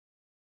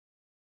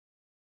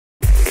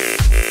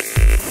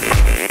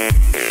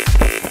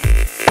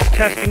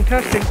Testing,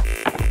 testing.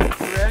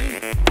 Ready?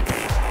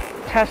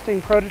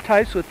 Testing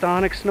prototypes with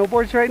Donek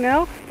Snowboards right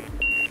now.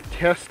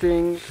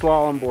 Testing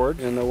slalom board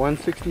in the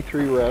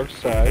 163 Rev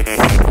size.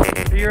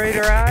 Are you ready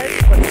to ride?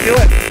 Let's do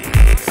it.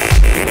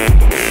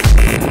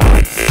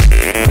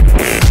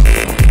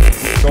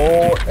 The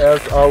goal,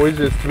 as always,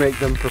 is to make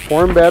them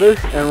perform better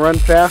and run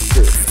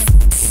faster.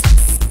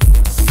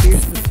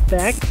 Here's the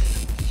specs.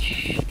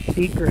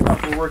 Secret.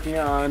 We're working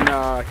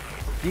on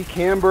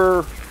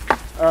de-camber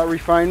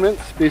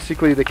refinements,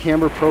 basically the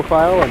camber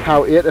profile and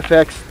how it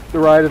affects the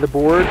ride of the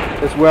board,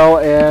 as well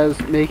as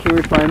making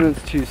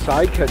refinements to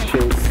sidecut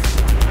shape.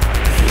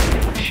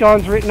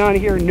 Sean's written on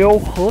here, no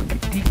hook,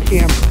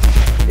 de-camber.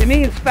 It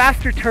means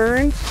faster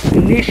turns,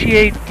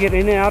 initiate, get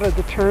in and out of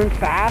the turn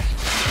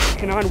fast,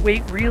 can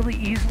on-weight really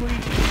easily.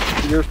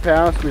 In years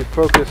past, we've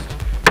focused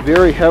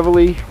very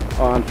heavily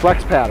on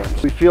flex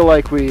patterns. We feel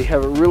like we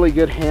have a really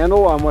good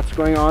handle on what's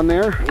going on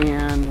there,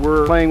 and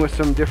we're playing with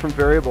some different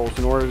variables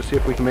in order to see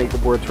if we can make the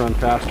boards run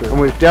faster. And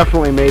we've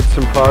definitely made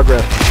some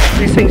progress.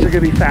 These things are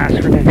going to be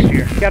fast for next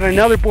year. Got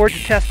another board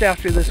to test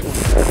after this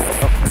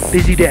one.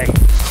 Busy day.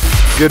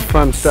 Good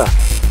fun stuff.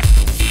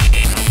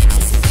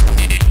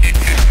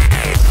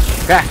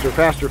 Faster,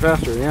 faster,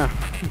 faster, yeah.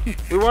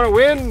 We want to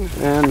win,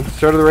 and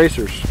so do the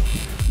racers.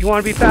 You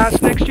want to be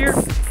fast next year?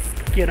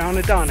 Get on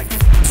a Donek.